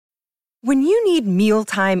When you need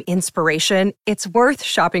mealtime inspiration, it's worth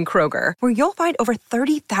shopping Kroger, where you'll find over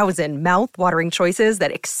 30,000 mouth-watering choices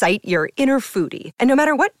that excite your inner foodie. And no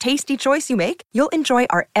matter what tasty choice you make, you'll enjoy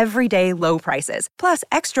our everyday low prices, plus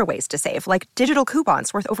extra ways to save, like digital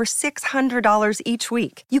coupons worth over $600 each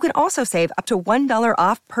week. You can also save up to $1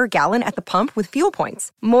 off per gallon at the pump with fuel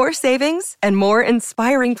points. More savings and more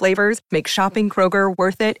inspiring flavors make shopping Kroger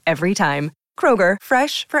worth it every time. Kroger,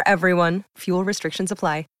 fresh for everyone. Fuel restrictions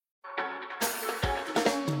apply.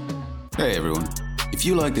 Hey everyone, if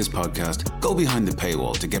you like this podcast, go behind the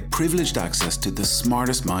paywall to get privileged access to the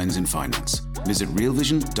smartest minds in finance. Visit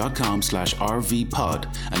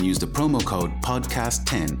realvision.com/rvpod and use the promo code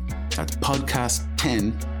podcast10. That's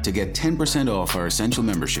podcast10 to get 10% off our essential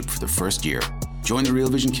membership for the first year. Join the Real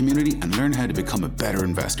Vision community and learn how to become a better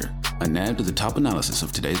investor. And now to the top analysis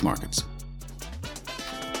of today's markets.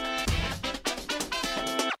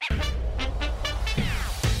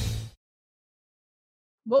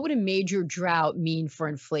 What would a major drought mean for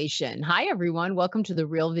inflation? Hi, everyone. Welcome to the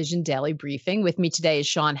Real Vision Daily Briefing. With me today is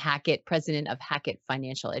Sean Hackett, president of Hackett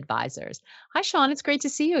Financial Advisors. Hi, Sean. It's great to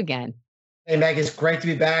see you again. Hey, Meg. It's great to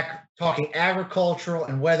be back talking agricultural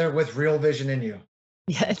and weather with Real Vision in you.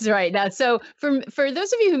 Yeah, that's right. Now, so for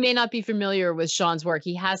those of you who may not be familiar with Sean's work,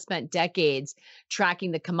 he has spent decades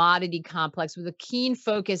tracking the commodity complex with a keen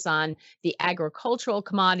focus on the agricultural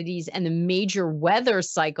commodities and the major weather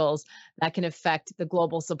cycles that can affect the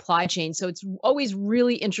global supply chain. So it's always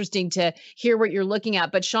really interesting to hear what you're looking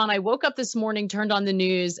at. But Sean, I woke up this morning, turned on the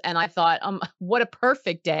news, and I thought, what a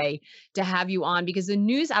perfect day to have you on, because the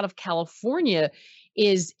news out of California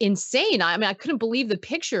is insane. I mean, I couldn't believe the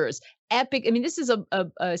pictures. Epic. I mean, this is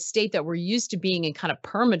a state that we're used to being in kind of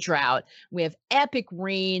perma-drought. We have epic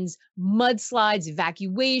rains, mudslides,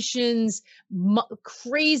 evacuations,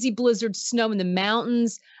 crazy blizzard snow in the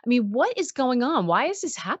mountains. I mean, what is going on? Why is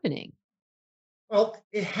this happening? Well,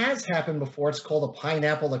 it has happened before. It's called a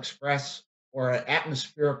Pineapple Express or an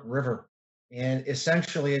atmospheric river. And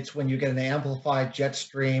essentially, it's when you get an amplified jet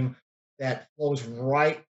stream that flows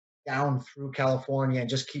right down through California and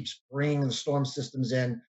just keeps bringing the storm systems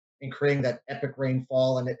in and creating that epic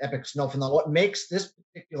rainfall and that epic snowfall. Now, what makes this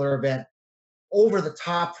particular event over the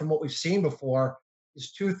top from what we've seen before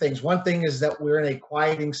is two things. One thing is that we're in a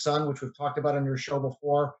quieting sun, which we've talked about on your show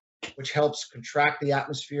before, which helps contract the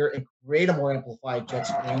atmosphere and create a more amplified jet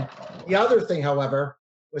stream. The other thing, however,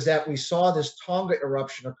 was that we saw this Tonga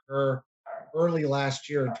eruption occur early last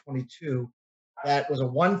year in 22. That was a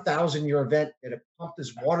 1,000-year event that it pumped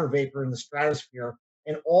this water vapor in the stratosphere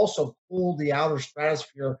and also cooled the outer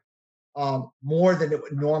stratosphere more than it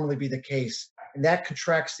would normally be the case. And that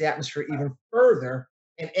contracts the atmosphere even further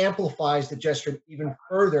and amplifies the jet stream even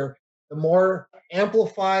further. The more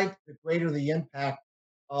amplified, the greater the impact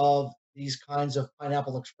of these kinds of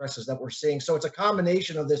pineapple expresses that we're seeing. So it's a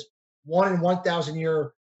combination of this 1 in 1,000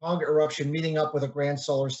 year Tonga eruption meeting up with a grand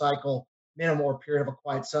solar cycle, minimum or period of a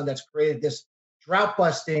quiet sun, that's created this drought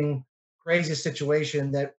busting, crazy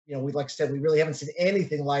situation that, we, like I said, we really haven't seen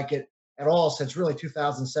anything like it at all since really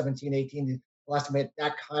 2017, 18, the last time we had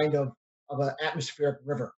that kind of an atmospheric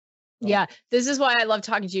river. Yeah, this is why I love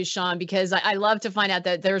talking to you, Sean, because I love to find out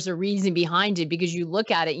that there's a reason behind it, because you look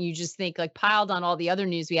at it and you just think, like, piled on all the other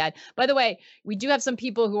news we had. By the way, we do have some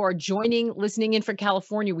people who are listening in for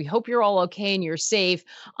California. We hope you're all okay and you're safe.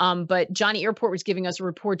 But Johnny Airport was giving us a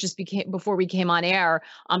report just before we came on air.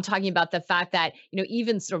 I'm talking about the fact that,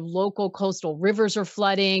 even sort of local coastal rivers are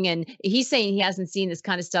flooding. And he's saying he hasn't seen this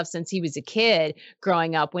kind of stuff since he was a kid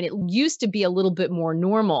growing up, when it used to be a little bit more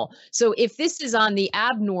normal. So if this is on the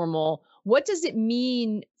abnormal, what does it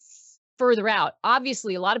mean further out?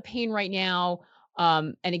 Obviously, a lot of pain right now.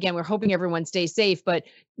 And again, we're hoping everyone stays safe, but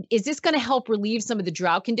is this going to help relieve some of the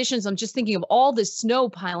drought conditions? I'm just thinking of all the snow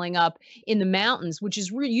piling up in the mountains, which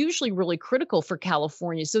is usually really critical for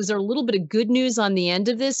California. So is there a little bit of good news on the end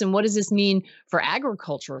of this? And what does this mean for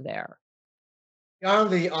agriculture there?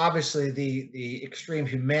 Obviously, the extreme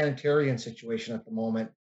humanitarian situation at the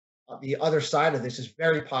moment, the other side of this is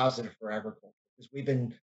very positive for agriculture,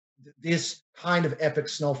 because this kind of epic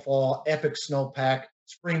snowfall, epic snowpack,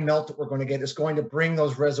 spring melt that we're going to get is going to bring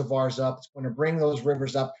those reservoirs up. It's going to bring those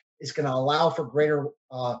rivers up. It's going to allow for greater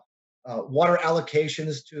water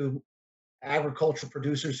allocations to agricultural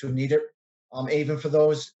producers who need it, even for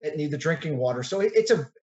those that need the drinking water. So it's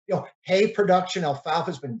hay production.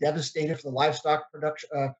 Alfalfa has been devastated for the livestock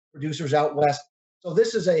producers out west. So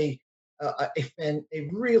this is a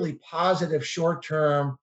really positive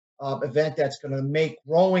short-term event that's going to make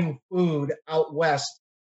growing food out west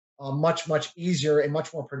much, much easier and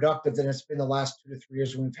much more productive than it's been the last 2 to 3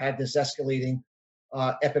 years when we've had this escalating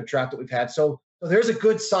epic drought that we've had. So So there's a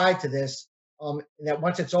good side to this. And that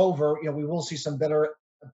once it's over, we will see some better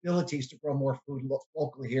abilities to grow more food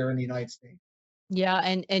locally here in the United States. Yeah,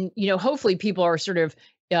 and hopefully people are sort of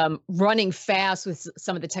running fast with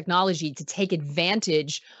some of the technology to take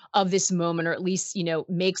advantage of this moment, or at least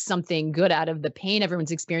make something good out of the pain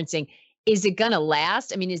everyone's experiencing. Is it going to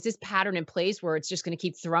last? I mean, is this pattern in place where it's just going to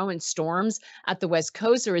keep throwing storms at the West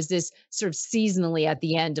Coast, or is this sort of seasonally at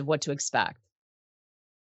the end of what to expect?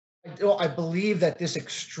 I believe that this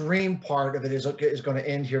extreme part of it is going to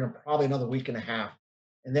end here in probably another week and a half,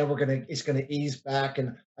 and then it's going to ease back,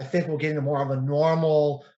 and I think we'll get into more of a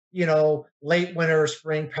normal, late winter,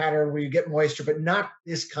 spring pattern where you get moisture, but not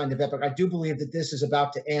this kind of epic. I do believe that this is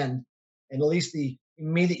about to end, and at least the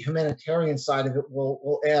immediate humanitarian side of it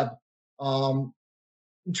will ebb.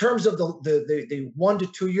 In terms of the 1 to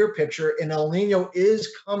 2 year picture, and El Nino is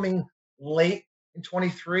coming late in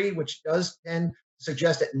 23, which does tend to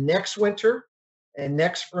suggest that next winter and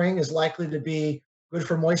next spring is likely to be good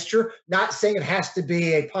for moisture. Not saying it has to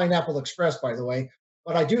be a Pineapple Express, by the way,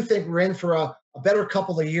 but I do think we're in for a better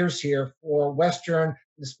couple of years here for Western,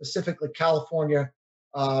 and specifically California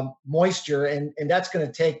moisture, and that's going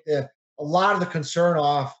to take a lot of the concern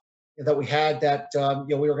off that we had, that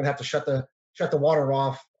we were going to have to shut the water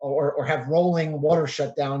off, or have rolling water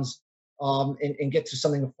shutdowns, and get to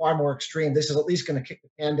something far more extreme. This is at least going to kick the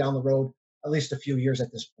can down the road at least a few years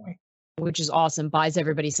at this point. Which is awesome, buys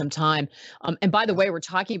everybody some time. And by the way, we're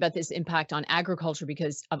talking about this impact on agriculture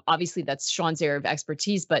because obviously that's Sean's area of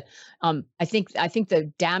expertise. But I think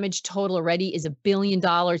the damage total already is $1 billion.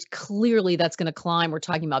 Clearly, that's going to climb. We're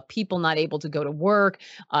talking about people not able to go to work.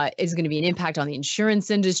 Is going to be an impact on the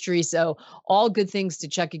insurance industry. So all good things to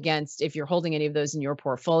check against if you're holding any of those in your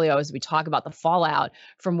portfolio as we talk about the fallout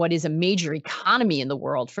from what is a major economy in the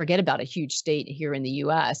world. Forget about a huge state here in the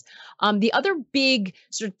U.S. The other big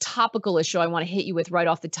sort of topical issue I want to hit you with right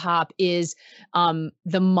off the top is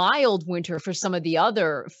the mild winter for some of the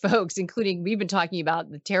other folks, including we've been talking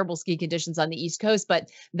about the terrible ski conditions on the East Coast, but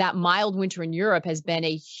that mild winter in Europe has been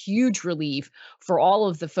a huge relief for all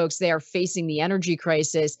of the folks there facing the energy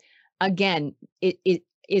crisis. Again,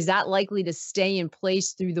 is that likely to stay in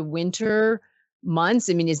place through the winter months?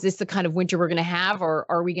 I mean, is this the kind of winter we're going to have, or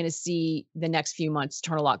are we going to see the next few months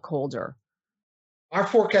turn a lot colder? Our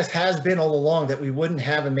forecast has been all along that we wouldn't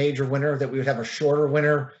have a major winter, that we would have a shorter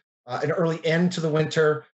winter, an early end to the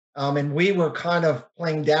winter. And we were kind of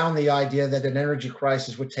playing down the idea that an energy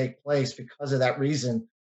crisis would take place because of that reason.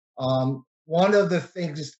 One of the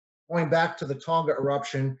things, going back to the Tonga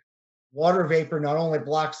eruption, water vapor not only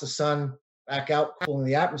blocks the sun back out, cooling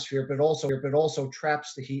the atmosphere, but also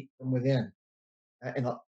traps the heat from within, and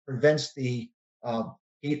prevents the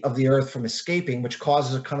heat of the earth from escaping, which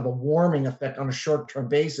causes a kind of a warming effect on a short-term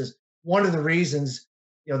basis. One of the reasons,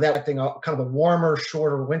 that thing, kind of a warmer,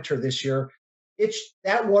 shorter winter this year,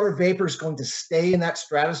 that water vapor is going to stay in that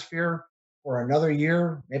stratosphere for another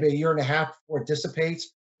year, maybe a year and a half before it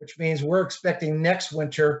dissipates, which means we're expecting next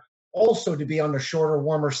winter also to be on the shorter,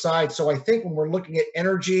 warmer side. So I think when we're looking at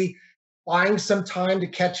energy, buying some time to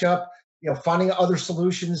catch up, finding other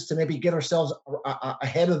solutions to maybe get ourselves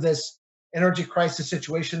ahead of this energy crisis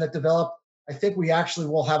situation that developed, I think we actually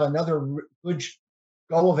will have another good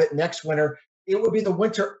go of it next winter. It would be the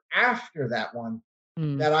winter after that one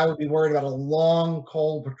that I would be worried about, a long,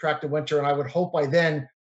 cold, protracted winter. And I would hope by then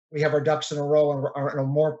we have our ducks in a row and are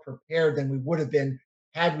more prepared than we would have been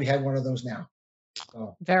had we had one of those now.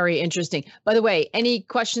 So. Very interesting. By the way, any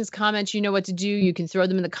questions, comments, you know what to do. You can throw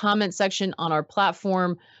them in the comment section on our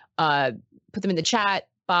platform, put them in the chat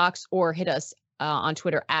box, or hit us on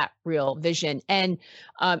Twitter at Real Vision. And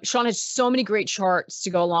Sean has so many great charts to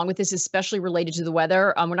go along with this, especially related to the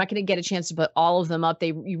weather. We're not going to get a chance to put all of them up.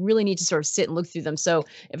 You really need to sort of sit and look through them. So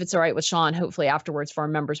if it's all right with Sean, hopefully afterwards for our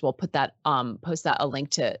members, we'll put that, post that a link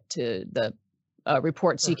to the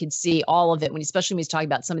report so you can see all of it, especially when he's talking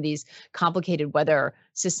about some of these complicated weather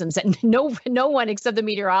systems that no one except the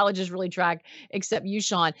meteorologists really track, except you,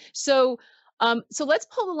 Sean. So let's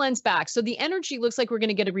pull the lens back. So the energy looks like we're going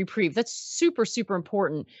to get a reprieve. That's super, super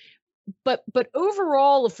important. But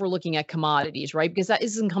overall, if we're looking at commodities, right, because that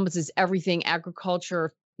encompasses everything,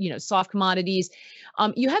 agriculture, soft commodities.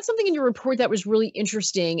 You had something in your report that was really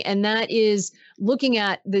interesting, and that is looking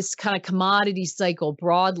at this kind of commodity cycle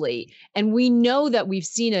broadly. And we know that we've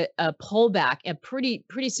seen a pullback, a pretty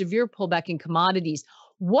severe pullback in commodities.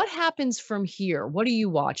 What happens from here? What are you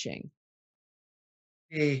watching?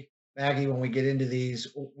 Hey, Maggie, when we get into these,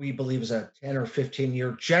 we believe is a 10 or 15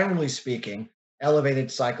 year, generally speaking, elevated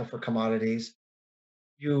cycle for commodities.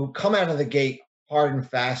 You come out of the gate hard and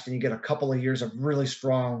fast, and you get a couple of years of really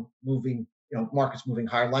strong moving markets moving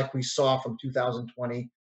higher, like we saw from 2020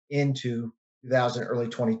 into 2000, early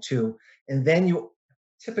 22. And then you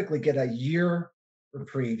typically get a year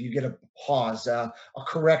reprieve. You get a pause, a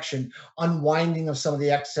correction, unwinding of some of the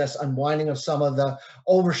excess, unwinding of some of the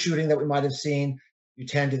overshooting that we might have seen. You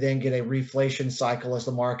tend to then get a reflation cycle as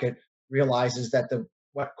the market realizes that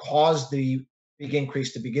what caused the big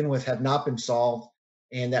increase to begin with have not been solved,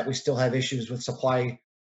 and that we still have issues with supply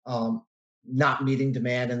not meeting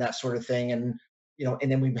demand and that sort of thing. And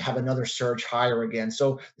then we have another surge higher again.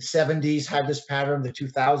 So the 70s had this pattern, the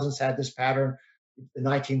 2000s had this pattern, the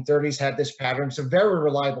 1930s had this pattern. It's a very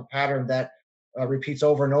reliable pattern that repeats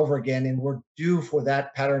over and over again, and we're due for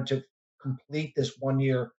that pattern to complete this 1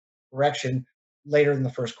 year correction later in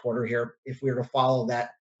the first quarter here, if we were to follow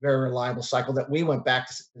that very reliable cycle that we went back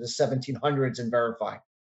to the 1700s and verify.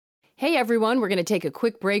 Hey everyone, we're going to take a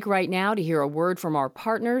quick break right now to hear a word from our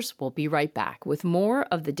partners. We'll be right back with more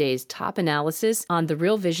of the day's top analysis on the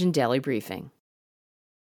Real Vision Daily Briefing.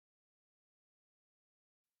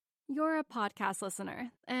 You're a podcast listener,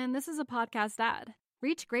 and this is a podcast ad.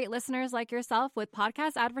 Reach great listeners like yourself with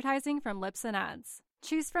podcast advertising from Libsyn Ads.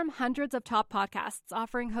 Choose from hundreds of top podcasts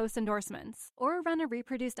offering host endorsements, or run a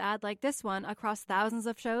reproduced ad like this one across thousands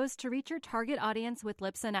of shows to reach your target audience with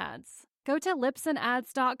Libsyn Ads. Go to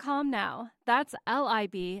libsynads.com now. That's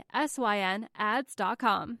LIBSYN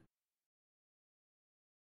ads.com.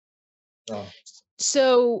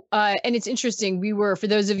 So, and it's interesting, for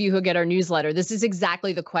those of you who get our newsletter, this is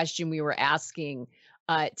exactly the question we were asking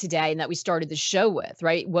today and that we started the show with,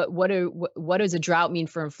 right? What does a drought mean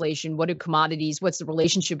for inflation? What do commodities, what's the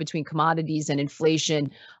relationship between commodities and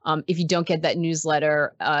inflation? If you don't get that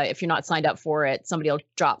newsletter, if you're not signed up for it, somebody will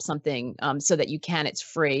drop something so that you can, it's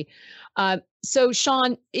free. So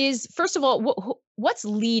Sean, first of all, what's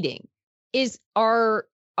leading? Are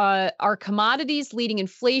commodities leading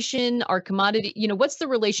inflation? What's the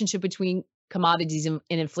relationship between commodities and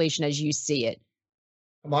inflation as you see it?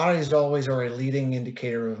 Commodities always are a leading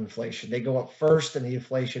indicator of inflation. They go up first and the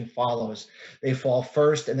inflation follows. They fall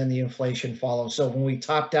first and then the inflation follows. So when we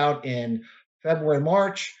topped out in February,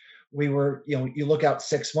 March, we were, you look out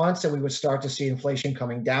 6 months and we would start to see inflation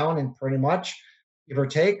coming down, and pretty much, give or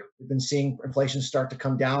take, we've been seeing inflation start to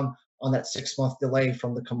come down on that 6-month delay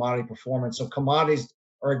from the commodity performance. So commodities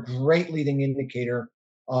are a great leading indicator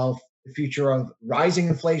of the future of rising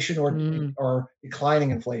inflation or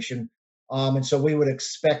declining inflation. And so we would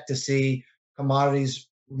expect to see commodities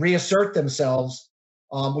reassert themselves,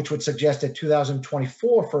 which would suggest that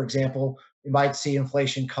 2024, for example, we might see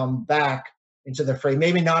inflation come back into the fray.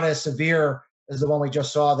 Maybe not as severe as the one we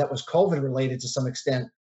just saw that was COVID related to some extent,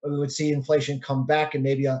 but we would see inflation come back and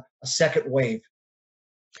maybe a second wave.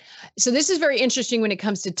 So this is very interesting when it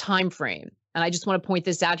comes to time frame. And I just want to point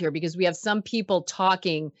this out here because we have some people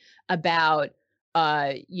talking about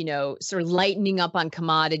sort of lightening up on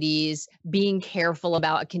commodities, being careful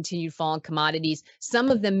about a continued fall in commodities. Some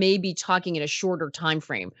of them may be talking in a shorter time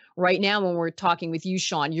frame. Right now, when we're talking with you,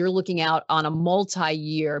 Sean, you're looking out on a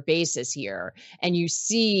multi-year basis here, and you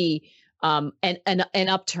see an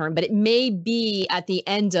upturn, but it may be at the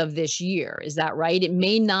end of this year. Is that right? It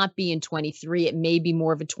may not be in 23. It may be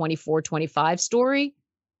more of a 24, 25 story.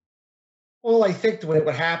 Well, I think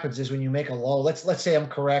what happens is when you make a low, let's say I'm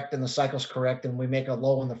correct and the cycle's correct and we make a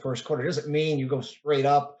low in the first quarter, it doesn't mean you go straight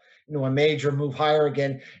up into a major move higher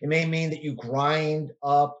again. It may mean that you grind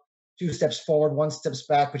up 2 steps forward, 1 step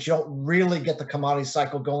back, but you don't really get the commodity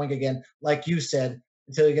cycle going again, like you said,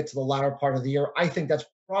 until you get to the latter part of the year. I think that's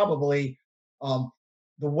probably the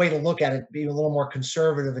way to look at it, being a little more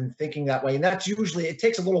conservative and thinking that way. And that's usually, it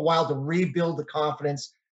takes a little while to rebuild the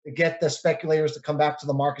confidence, to get the speculators to come back to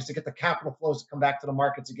the markets, to get the capital flows to come back to the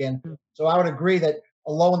markets again. So I would agree that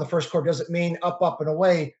a low in the first quarter doesn't mean up and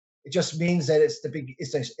away. It just means that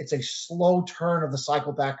it's a slow turn of the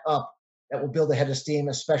cycle back up that will build a head of steam,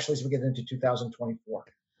 especially as we get into 2024.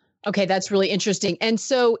 Okay, that's really interesting.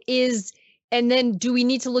 And then do we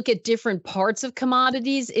need to look at different parts of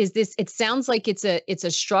commodities? It sounds like it's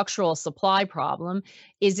a structural supply problem.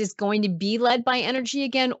 Is this going to be led by energy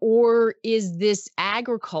again, or is this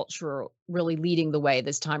agriculture really leading the way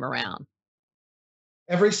this time around?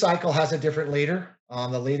 Every cycle has a different leader.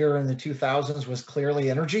 The leader in the 2000s was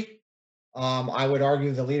clearly energy. I would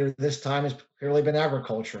argue the leader this time has clearly been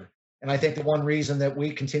agriculture. And I think the one reason that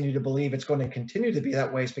we continue to believe it's going to continue to be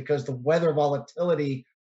that way is because the weather volatility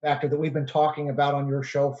factor that we've been talking about on your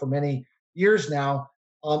show for many years now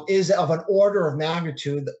is of an order of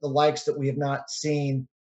magnitude, the likes that we have not seen,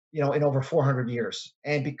 in over 400 years.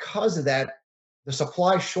 And because of that, the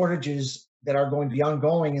supply shortages that are going to be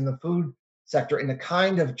ongoing in the food sector and the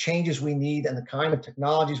kind of changes we need and the kind of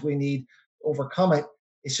technologies we need overcome it.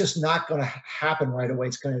 It's just not going to happen right away.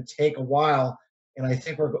 It's going to take a while. And I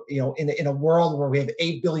think we're, in a world where we have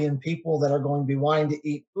 8 billion people that are going to be wanting to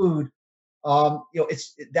eat food,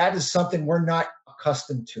 that is something we're not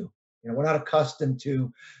accustomed to. We're not accustomed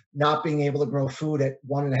to not being able to grow food at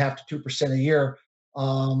 1.5 to 2% a year.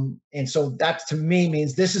 And so that to me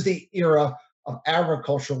means this is the era of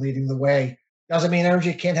agriculture leading the way. Doesn't mean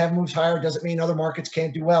energy can't have moves higher. Doesn't mean other markets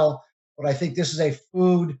can't do well. But I think this is a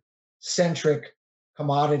food-centric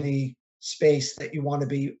commodity space that you want to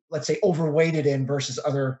be, let's say, overweighted in versus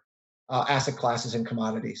other asset classes and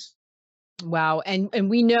commodities. Wow. And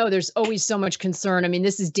we know there's always so much concern. I mean,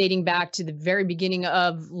 this is dating back to the very beginning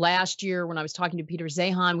of last year when I was talking to Peter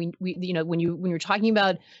Zeihan. We when you're talking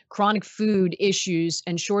about chronic food issues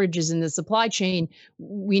and shortages in the supply chain,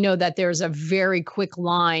 we know that there's a very quick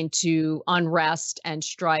line to unrest and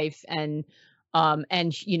strife and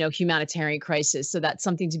humanitarian crisis. So that's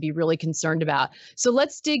something to be really concerned about. So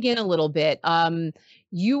let's dig in a little bit. If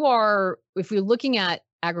we're looking at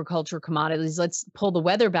agriculture commodities, let's pull the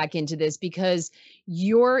weather back into this, because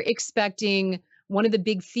you're expecting one of the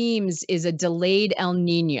big themes is a delayed El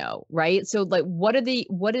Nino, right? So like, what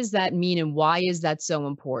does that mean and why is that so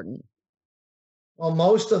important? Well,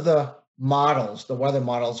 most of the weather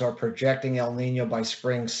models are projecting El Nino by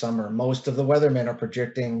spring, summer. Most of the weathermen are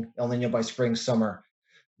projecting El Nino by spring, summer.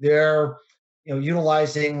 They're,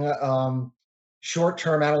 utilizing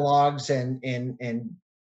short-term analogs and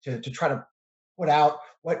to try to put out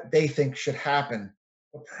what they think should happen.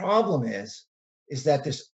 The problem is that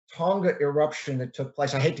this Tonga eruption that took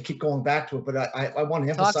place, I hate to keep going back to it, but I want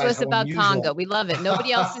to emphasize talk to us about unusual. Tonga. We love it.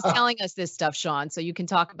 Nobody else is telling us this stuff, Sean, so you can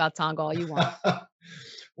talk about Tonga all you want.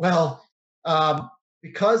 Well,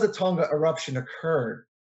 because the Tonga eruption occurred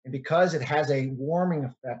and because it has a warming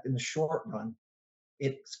effect in the short run,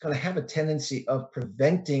 it's going to have a tendency of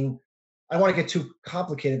preventing. I don't want to get too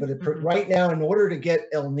complicated, but right now, in order to get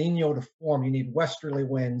El Nino to form, you need westerly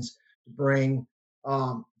winds to bring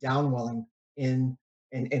downwelling in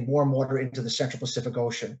and warm water into the Central Pacific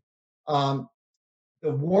Ocean. The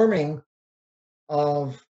warming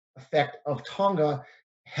effect of Tonga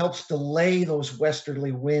helps delay those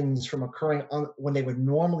westerly winds from occurring when they would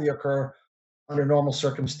normally occur under normal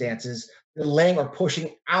circumstances, delaying or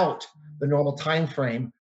pushing out the normal time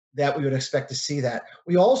frame that we would expect to see that.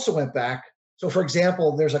 We also went back. So, for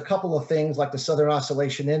example, there's a couple of things like the Southern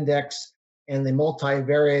Oscillation Index and the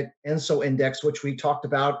Multivariate ENSO Index, which we talked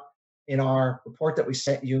about in our report that we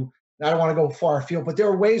sent you. And I don't want to go far afield, but there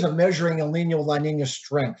are ways of measuring El Nino, La Nina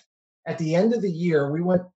strength. At the end of the year, we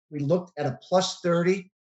looked at a plus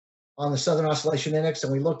 30 on the Southern Oscillation Index,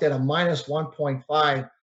 and we looked at a minus 1.5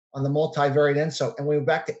 on the Multivariate ENSO, and we went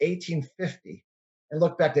back to 1850 and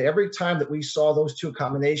looked back to every time that we saw those two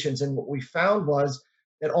combinations. And what we found was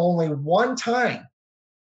that only one time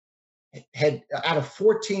out of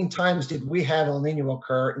 14 times did we have El Nino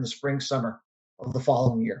occur in the spring, summer of the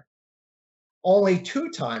following year. Only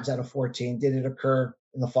 2 times out of 14 did it occur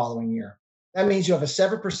in the following year. That means you have a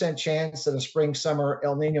 7% chance that a spring, summer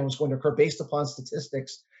El Nino is going to occur based upon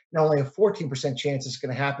statistics, and only a 14% chance it's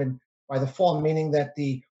going to happen by the fall, meaning that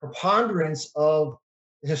the preponderance of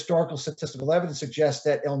the historical statistical evidence suggests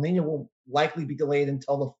that El Nino will likely be delayed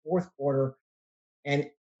until the fourth quarter and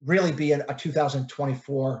really be a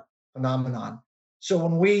 2024 phenomenon. So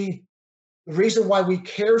the reason why we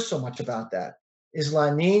care so much about that is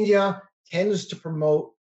La Nina tends to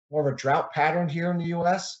promote more of a drought pattern here in the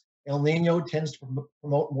U.S. El Nino tends to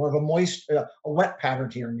promote more of a wet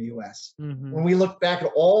pattern here in the U.S. Mm-hmm. When we look back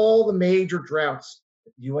at all the major droughts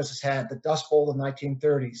that the U.S. has had, the Dust Bowl of the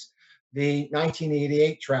 1930s, the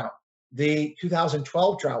 1988 drought, the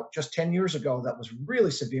 2012 drought just 10 years ago that was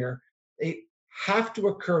really severe, they have to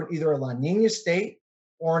occur in either a La Nina state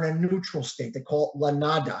or in a neutral state. They call it La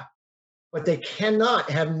Nada, but they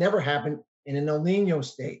have never happened in an El Nino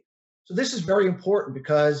state. So this is very important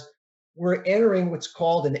because we're entering what's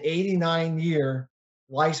called an 89-year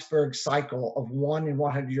Weisberg cycle of 1 in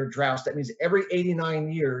 100-year droughts. That means every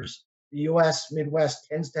 89 years, the U.S. Midwest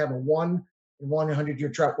tends to have a 1 in 100-year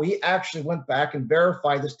drought. We actually went back and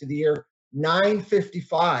verified this to the year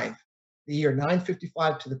 955,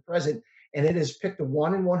 to the present, and it has picked a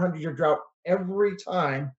 1 in 100-year drought every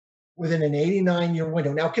time within an 89-year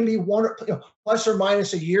window. Now, it can be plus or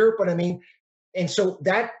minus a year, but and so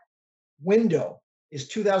that window is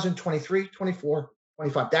 2023, 24,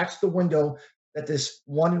 25. That's the window that this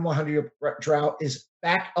 1 in 100-year drought is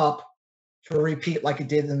back up to repeat like it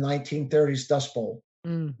did in the 1930s Dust Bowl.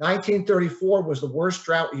 1934 was the worst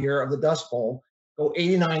drought year of the Dust Bowl. Go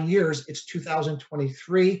 89 years, it's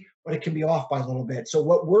 2023, but it can be off by a little bit. So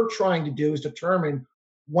what we're trying to do is determine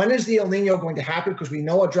when is the El Nino going to happen? Because we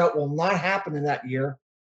know a drought will not happen in that year.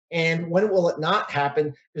 And when will it not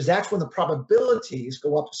happen? Because that's when the probabilities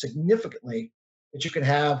go up significantly that you can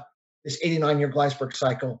have this 89-year Gleisberg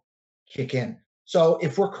cycle kick in. So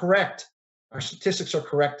if we're correct, our statistics are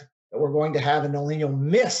correct, that we're going to have an El Nino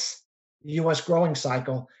miss the U.S. growing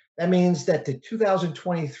cycle, that means that the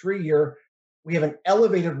 2023 year, we have an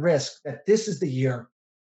elevated risk that this is the year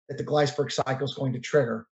that the Gleisberg cycle is going to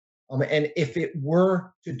trigger. And if it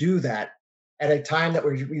were to do that at a time that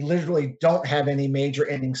we literally don't have any major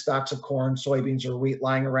ending stocks of corn, soybeans, or wheat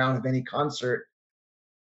lying around of any concert,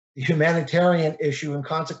 the humanitarian issue and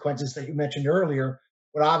consequences that you mentioned earlier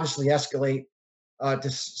would obviously escalate to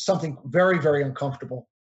something very, very uncomfortable.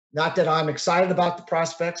 Not that I'm excited about the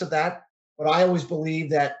prospects of that, but I always believe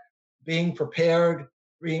that being prepared,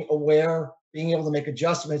 being aware, being able to make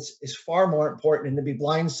adjustments is far more important than to be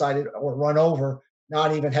blindsided or run over,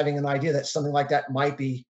 not even having an idea that something like that might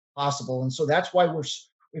be possible. And so that's why we've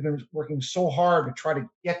been working so hard to try to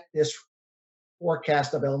get this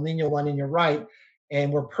forecast of El Nino, La Nina right.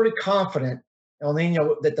 And we're pretty confident El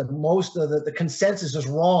Nino that most of the consensus is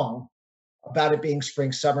wrong about it being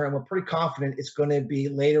spring, summer, and we're pretty confident it's going to be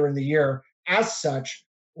later in the year. As such,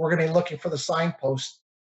 we're going to be looking for the signpost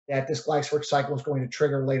that this Gleisberg cycle is going to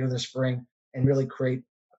trigger later this spring and really create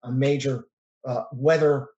a major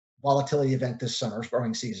weather volatility event this summer's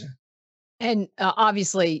growing season. And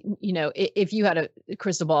obviously, if you had a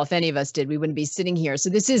crystal ball, if any of us did, we wouldn't be sitting here. So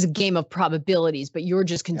this is a game of probabilities, but you're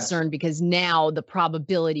just concerned because now the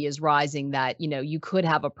probability is rising that, you could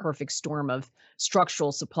have a perfect storm of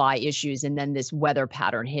structural supply issues and then this weather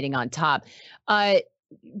pattern hitting on top.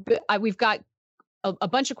 We've got a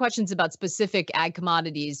bunch of questions about specific ag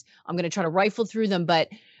commodities. I'm going to try to rifle through them, but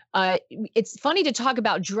it's funny to talk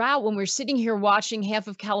about drought when we're sitting here watching half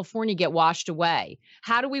of California get washed away.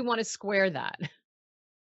 How do we want to square that?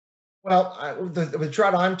 Well, the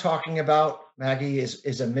drought I'm talking about, Maggie,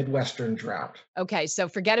 is a Midwestern drought. Okay, so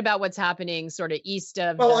forget about what's happening sort of east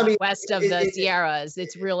of west of the Sierras.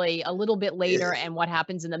 It's really a little bit later and what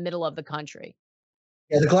happens in the middle of the country.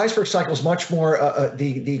 Yeah, the Gleisberg cycle is much more,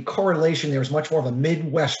 the correlation there is much more of a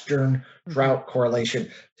Midwestern drought correlation.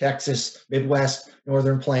 Texas, Midwest,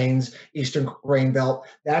 Northern Plains, Eastern Grain Belt.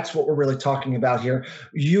 That's what we're really talking about here.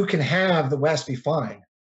 You can have the West be fine,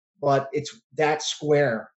 but it's that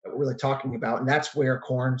square that we're really talking about. And that's where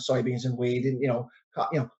corn, soybeans, and wheat,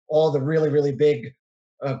 and, all the really, really big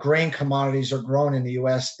grain commodities are grown in the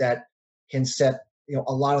U.S. that can set,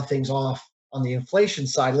 a lot of things off on the inflation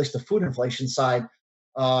side, at least the food inflation side.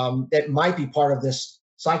 That might be part of this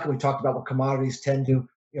cycle we talked about, where commodities tend to,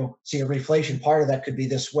 see a reflation. Part of that could be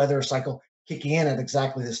this weather cycle kicking in at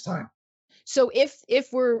exactly this time. So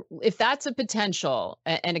if that's a potential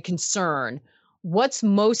and a concern, what's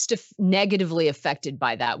most negatively affected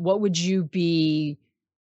by that? What would you be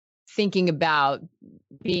thinking about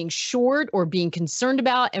being short or being concerned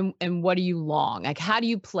about, and what are you long? Like, how do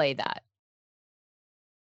you play that?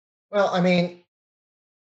 Well, I mean,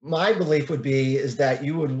 my belief would be is that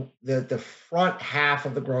the front half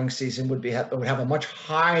of the growing season would have a much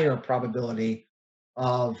higher probability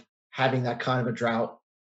of having that kind of a drought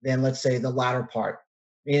than, let's say, the latter part.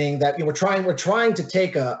 Meaning that we're trying to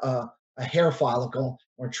take a hair follicle,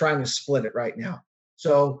 we're trying to split it right now.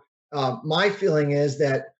 So my feeling is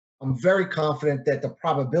that I'm very confident that the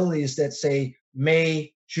probabilities that, say,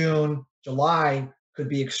 May, June, July could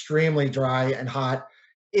be extremely dry and hot.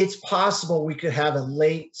 It's possible we could have a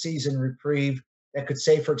late season reprieve that could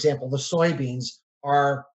say, for example, the soybeans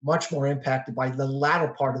are much more impacted by the latter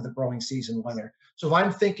part of the growing season weather. So if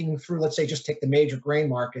I'm thinking through, let's say, just take the major grain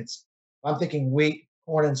markets, I'm thinking wheat,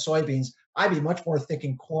 corn, and soybeans, I'd be much more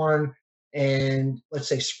thinking corn and, let's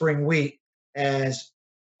say, spring wheat as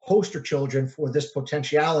poster children for this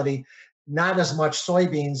potentiality, not as much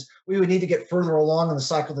soybeans. We would need to get further along in the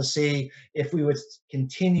cycle to see if we would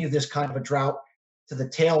continue this kind of a drought to the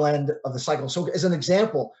tail end of the cycle. So as an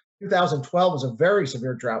example, 2012 was a very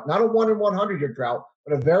severe drought, not a 1 in 100 year drought,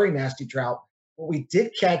 but a very nasty drought. But we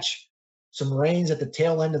did catch some rains at the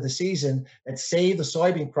tail end of the season that saved the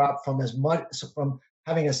soybean crop from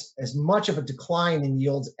having as much of a decline in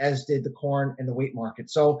yields as did the corn and the wheat market.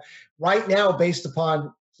 So right now, based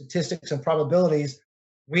upon statistics and probabilities,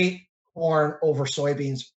 wheat, corn over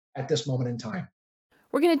soybeans at this moment in time.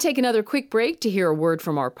 We're going to take another quick break to hear a word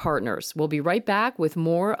from our partners. We'll be right back with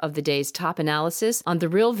more of the day's top analysis on the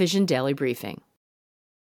Real Vision Daily Briefing.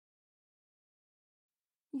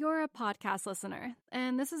 You're a podcast listener,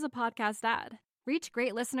 and this is a podcast ad. Reach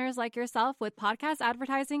great listeners like yourself with podcast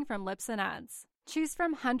advertising from Lips and Ads. Choose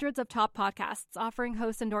from hundreds of top podcasts offering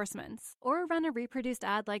host endorsements, or run a reproduced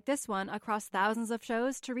ad like this one across thousands of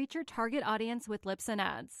shows to reach your target audience with Libsyn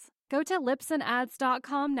Ads. Go to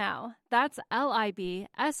libsynads.com now. That's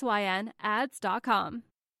LIBSYN ads.com.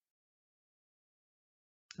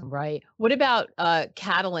 Right. What about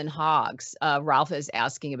cattle and hogs? Ralph is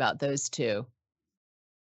asking about those two.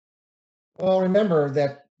 Well, remember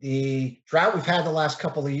that the drought we've had the last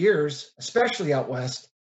couple of years, especially out west,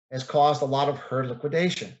 has caused a lot of herd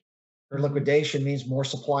liquidation. Herd liquidation means more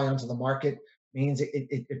supply onto the market, means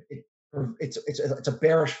it's a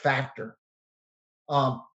bearish factor.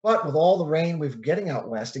 But with all the rain we're getting out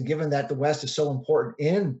west, and given that the West is so important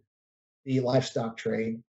in the livestock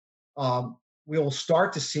trade, we will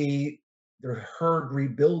start to see the herd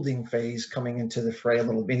rebuilding phase coming into the fray a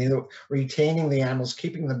little bit, meaning retaining the animals,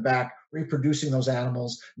 keeping them back, reproducing those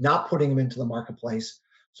animals, not putting them into the marketplace.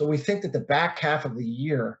 So we think that the back half of the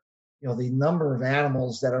year, the number of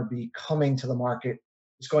animals that are coming to the market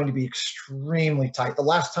is going to be extremely tight. The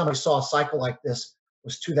last time I saw a cycle like this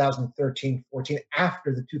was 2013, 14,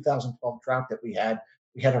 after the 2012 drought that we had.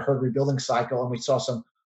 We had a herd rebuilding cycle, and we saw some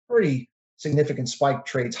pretty significant spike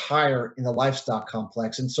trades higher in the livestock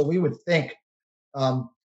complex. And so we would think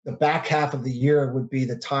the back half of the year would be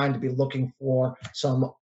the time to be looking for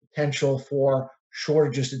some potential for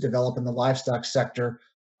shortages to develop in the livestock sector.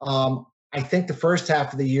 I think the first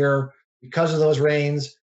half of the year, because of those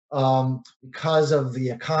rains, because of the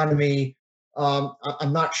economy,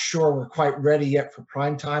 I'm not sure we're quite ready yet for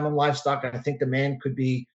prime time on livestock. I think demand could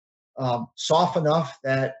be soft enough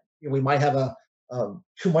that we might have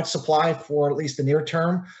too much supply for at least the near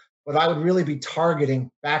term. But I would really be targeting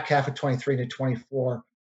back half of 23 to 24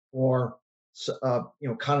 for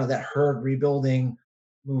kind of that herd rebuilding,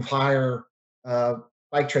 move higher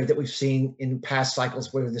bike trade that we've seen in past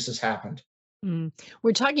cycles where this has happened.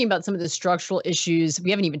 We're talking about some of the structural issues. We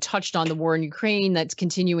haven't even touched on the war in Ukraine that's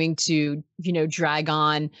continuing to, drag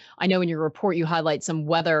on. I know in your report you highlight some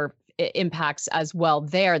weather impacts as well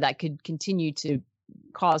there that could continue to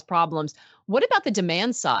cause problems. What about the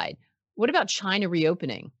demand side? What about China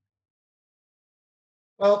reopening?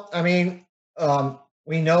 Well, I mean,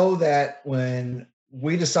 we know that when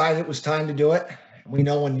we decided it was time to do it, we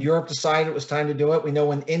know when Europe decided it was time to do it, we know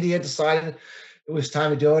when India decided it was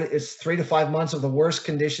time to do it. It's 3 to 5 months of the worst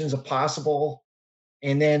conditions possible,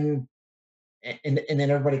 and then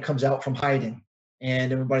everybody comes out from hiding,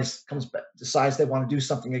 and everybody comes back, decides they want to do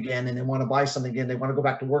something again, and they want to buy something again, they want to go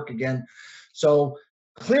back to work again. So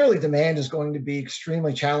clearly, demand is going to be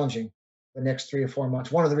extremely challenging the next 3 or 4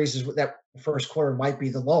 months. One of the reasons that the first quarter might be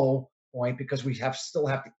the low point, because we still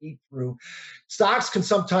have to eat through. Stocks can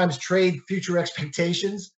sometimes trade future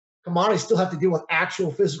expectations. Commodities still have to deal with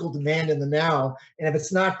actual physical demand in the now. And if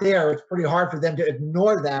it's not there, it's pretty hard for them to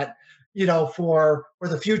ignore that, for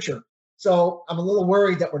the future. So I'm a little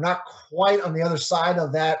worried that we're not quite on the other side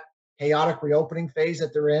of that chaotic reopening phase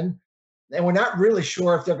that they're in. And we're not really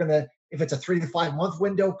sure if it's a 3 to 5 month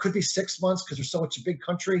window, could be 6 months because we're such a big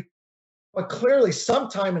country. But clearly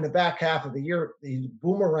sometime in the back half of the year, the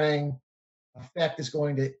boomerang effect is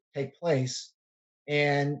going to take place.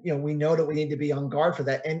 And, we know that we need to be on guard for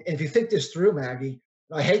that. And if you think this through, Maggie,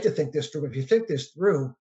 I hate to think this through, but if you think this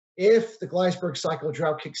through, if the Gleisberg cycle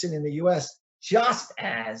drought kicks in the U.S., just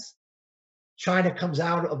as China comes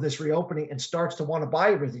out of this reopening and starts to want to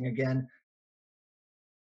buy everything again,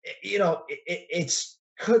 it's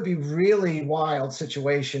could be really wild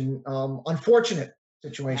situation, unfortunate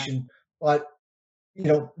situation, but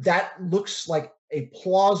that looks like a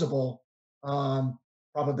plausible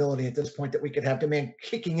probability at this point that we could have demand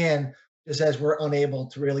kicking in just as we're unable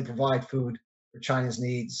to really provide food for China's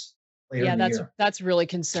needs later in the year. That's really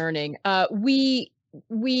concerning. We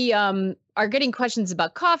are getting questions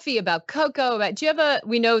about coffee, about cocoa,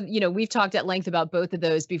 we know, we've talked at length about both of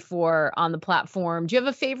those before on the platform. Do you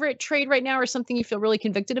have a favorite trade right now or something you feel really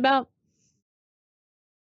convicted about?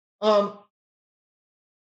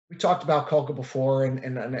 We talked about cocoa before,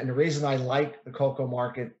 and the reason I like the cocoa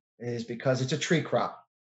market is because it's a tree crop.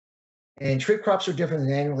 And tree crops are different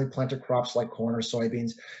than annually planted crops like corn or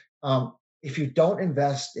soybeans. If you don't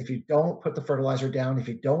invest, if you don't put the fertilizer down, if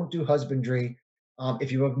you don't do husbandry,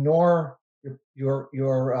 if you ignore your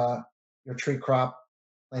tree crop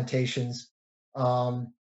plantations,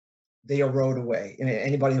 they erode away. And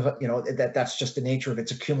anybody, that's just the nature of it.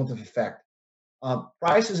 It's a cumulative effect.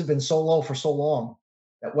 Prices have been so low for so long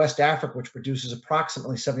that West Africa, which produces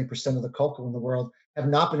approximately 70% of the cocoa in the world, have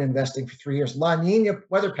not been investing for 3 years. La Nina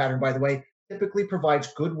weather pattern, by the way, typically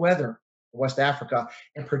provides good weather for West Africa,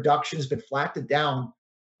 and production has been flattened down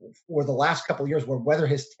for the last couple of years where weather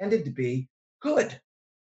has tended to be good.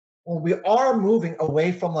 Well, we are moving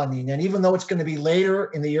away from La Nina, and even though it's going to be later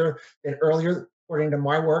in the year than earlier, according to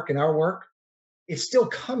my work and our work, it's still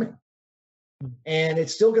coming. And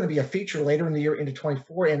it's still going to be a feature later in the year into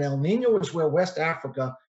 24. And El Nino is where West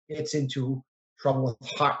Africa gets into trouble with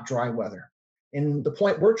hot, dry weather. And the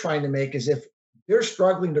point we're trying to make is if they're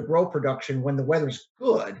struggling to grow production when the weather's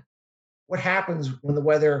good, what happens when the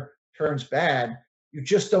weather turns bad? You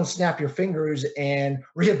just don't snap your fingers and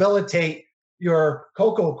rehabilitate your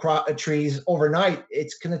cocoa trees overnight.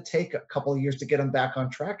 It's going to take a couple of years to get them back on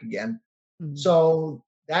track again. Mm-hmm. So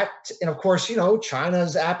that, and of course,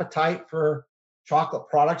 China's appetite for chocolate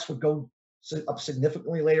products would go up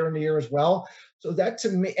significantly later in the year as well. So that, to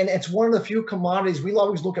me, and it's one of the few commodities, we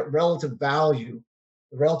always look at relative value,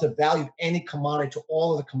 the relative value of any commodity to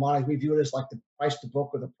all of the commodities. We view it as like the price to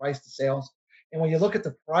book or the price to sales. And when you look at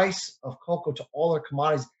the price of cocoa to all their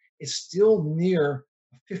commodities, it's still near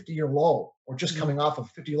a 50-year low, or just coming off of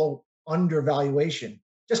a 50-year low undervaluation.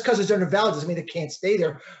 Just because it's undervalued doesn't mean it can't stay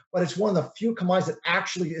there, but it's one of the few commodities that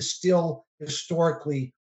actually is still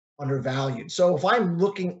historically undervalued. So if I'm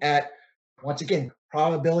looking at, once again,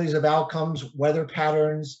 probabilities of outcomes, weather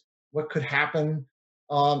patterns, what could happen,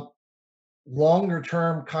 longer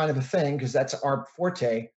term kind of a thing, because that's our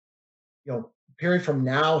forte, period from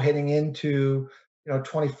now heading into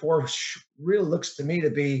 24 really looks to me to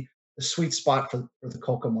be the sweet spot for the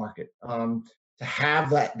cocoa market. To have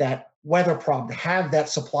that weather problem, to have that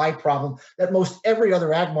supply problem that most every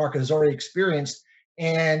other ag market has already experienced,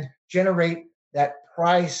 and generate that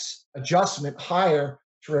price adjustment higher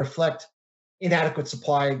to reflect inadequate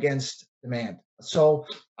supply against demand. So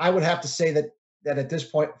I would have to say that at this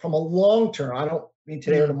point, from a long term, I don't mean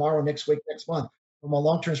today or tomorrow, next week, next month, from a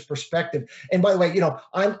long-term perspective. And by the way,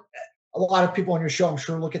 I'm a lot of people on your show, I'm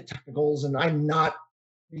sure, look at technicals, and I'm not,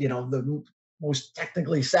 the most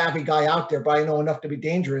technically savvy guy out there, but I know enough to be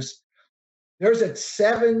dangerous. There's a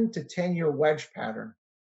 7 to 10 year wedge pattern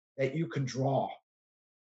that you can draw.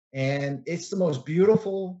 And it's the most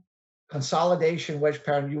beautiful consolidation wedge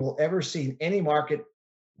pattern you will ever see in any market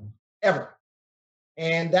ever.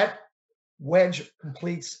 And that wedge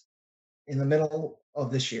completes in the middle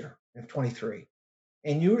of this year, of 23.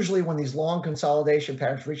 And usually when these long consolidation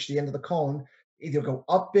patterns reach the end of the cone, either go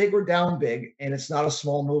up big or down big, and it's not a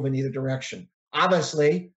small move in either direction.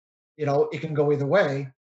 Obviously, it can go either way.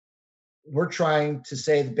 We're trying to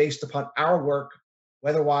say that based upon our work,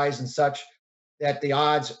 weather-wise and such, that the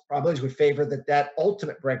odds, probabilities would favor that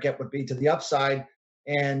ultimate breakout would be to the upside.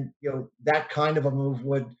 And, that kind of a move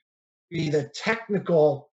would be the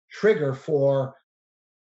technical trigger for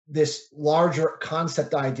this larger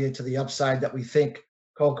concept idea to the upside that we think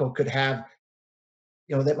cocoa could have,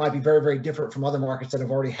 that might be very, very different from other markets that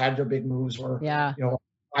have already had their big moves or,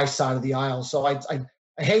 my side of the aisle. So I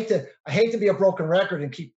hate to be a broken record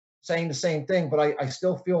and keep saying the same thing, but I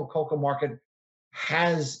still feel cocoa market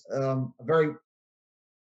has a very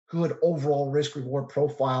good overall risk reward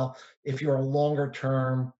profile if you're a longer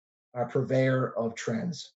term purveyor of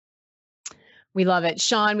trends. We love it.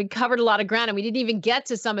 Sean, we covered a lot of ground and we didn't even get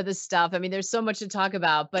to some of this stuff. I mean, there's so much to talk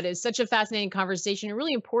about, but it's such a fascinating conversation. And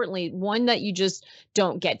really importantly, one that you just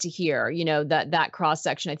don't get to hear, that cross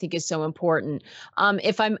section I think is so important.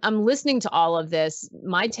 If I'm listening to all of this,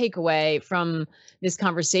 my takeaway from this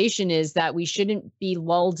conversation is that we shouldn't be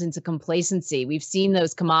lulled into complacency. We've seen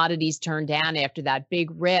those commodities turn down after that big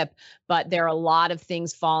rip, but there are a lot of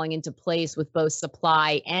things falling into place with both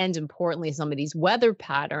supply and, importantly, some of these weather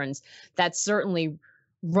patterns that certainly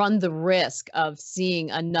run the risk of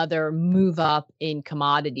seeing another move up in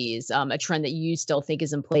commodities, a trend that you still think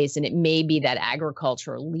is in place. And it may be that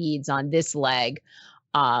agriculture leads on this leg.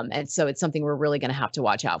 And so it's something we're really going to have to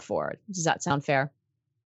watch out for. Does that sound fair?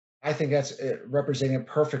 I think that's representing it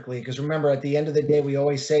perfectly, because remember, at the end of the day, we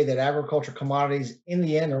always say that agriculture commodities in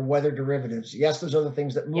the end are weather derivatives. Yes, there's other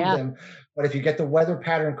things that move them, but if you get the weather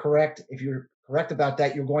pattern correct, if you're correct about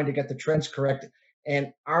that, you're going to get the trends correct.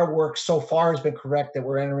 And our work so far has been correct that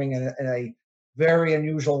we're entering in a very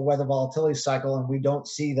unusual weather volatility cycle, and we don't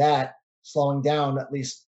see that slowing down, at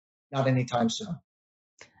least not anytime soon.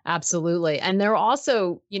 Absolutely. And they're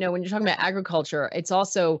also, when you're talking about agriculture, it's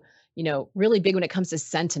also really big when it comes to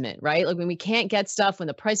sentiment, right? Like when we can't get stuff, when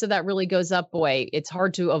the price of that really goes up, boy, it's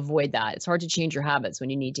hard to avoid that. It's hard to change your habits when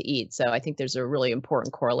you need to eat. So I think there's a really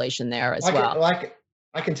important correlation there as well.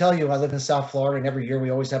 I can tell you, I live in South Florida, and every year we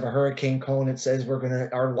always have a hurricane cone. It says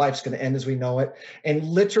our life's going to end as we know it. And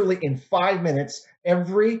literally in 5 minutes,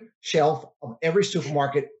 every shelf of every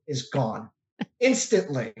supermarket is gone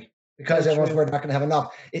instantly because everyone's worried not going to have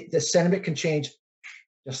enough. The sentiment can change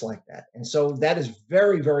just like that. And so that is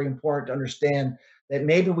very, very important to understand that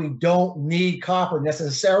maybe we don't need copper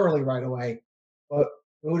necessarily right away, but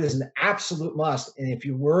food is an absolute must. And if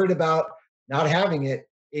you're worried about not having it,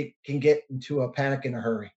 it can get into a panic in a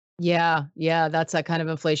hurry. Yeah, yeah, that's that kind of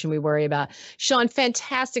inflation we worry about. Sean,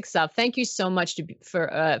 fantastic stuff. Thank you so much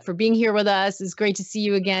for being here with us. It's great to see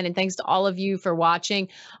you again, and thanks to all of you for watching.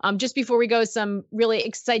 Just before we go, some really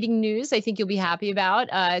exciting news I think you'll be happy about.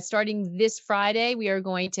 Starting this Friday, we are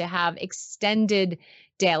going to have extended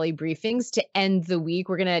daily briefings to end the week.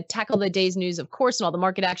 We're going to tackle the day's news, of course, and all the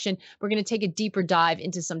market action. We're going to take a deeper dive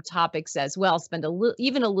into some topics as well, spend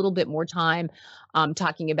even a little bit more time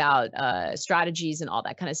talking about strategies and all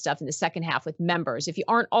that kind of stuff in the second half with members. If you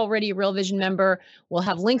aren't already a Real Vision member, we'll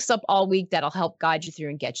have links up all week that'll help guide you through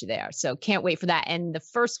and get you there. So can't wait for that. And the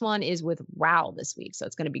first one is with Raoul this week, so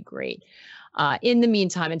it's going to be great. In the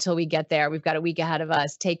meantime, until we get there, we've got a week ahead of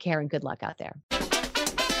us. Take care and good luck out there.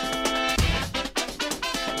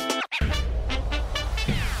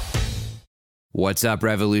 What's up,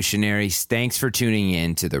 revolutionaries? Thanks for tuning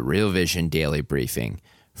in to the Real Vision Daily Briefing.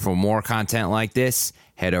 For more content like this,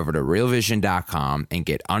 head over to realvision.com and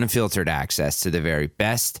get unfiltered access to the very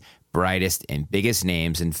best, brightest, and biggest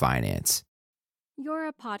names in finance. You're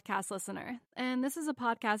a podcast listener, and this is a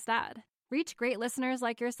podcast ad. Reach great listeners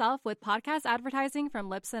like yourself with podcast advertising from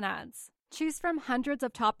Libsyn Ads. Choose from hundreds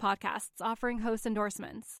of top podcasts offering host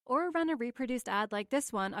endorsements, or run a reproduced ad like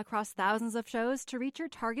this one across thousands of shows to reach your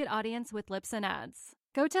target audience with Libsyn Ads.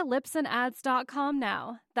 Go to libsynads.com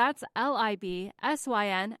now. That's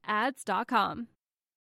LIBSYN ads.com.